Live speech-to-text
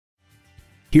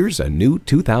Here's a new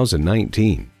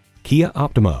 2019 Kia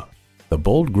Optima. The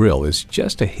bold grille is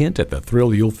just a hint at the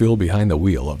thrill you'll feel behind the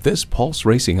wheel of this pulse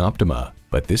racing Optima.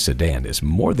 But this sedan is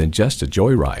more than just a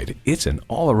joyride. It's an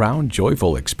all-around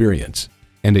joyful experience.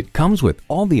 And it comes with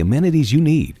all the amenities you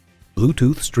need: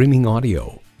 Bluetooth streaming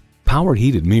audio, power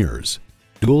heated mirrors,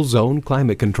 dual zone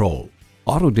climate control,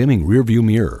 auto-dimming rearview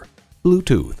mirror,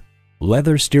 Bluetooth,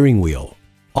 leather steering wheel,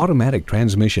 automatic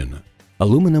transmission,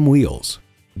 aluminum wheels,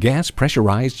 gas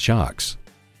pressurized shocks,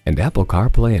 and Apple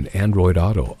CarPlay and Android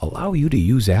Auto allow you to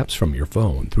use apps from your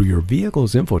phone through your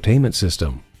vehicle's infotainment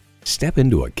system. Step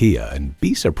into a Kia and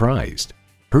be surprised.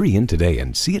 Hurry in today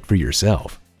and see it for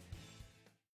yourself.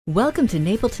 Welcome to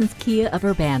Napleton's Kia of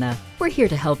Urbana. We're here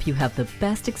to help you have the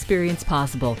best experience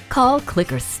possible. Call,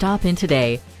 click, or stop in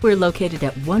today. We're located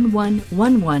at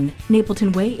 1111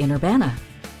 Napleton Way in Urbana.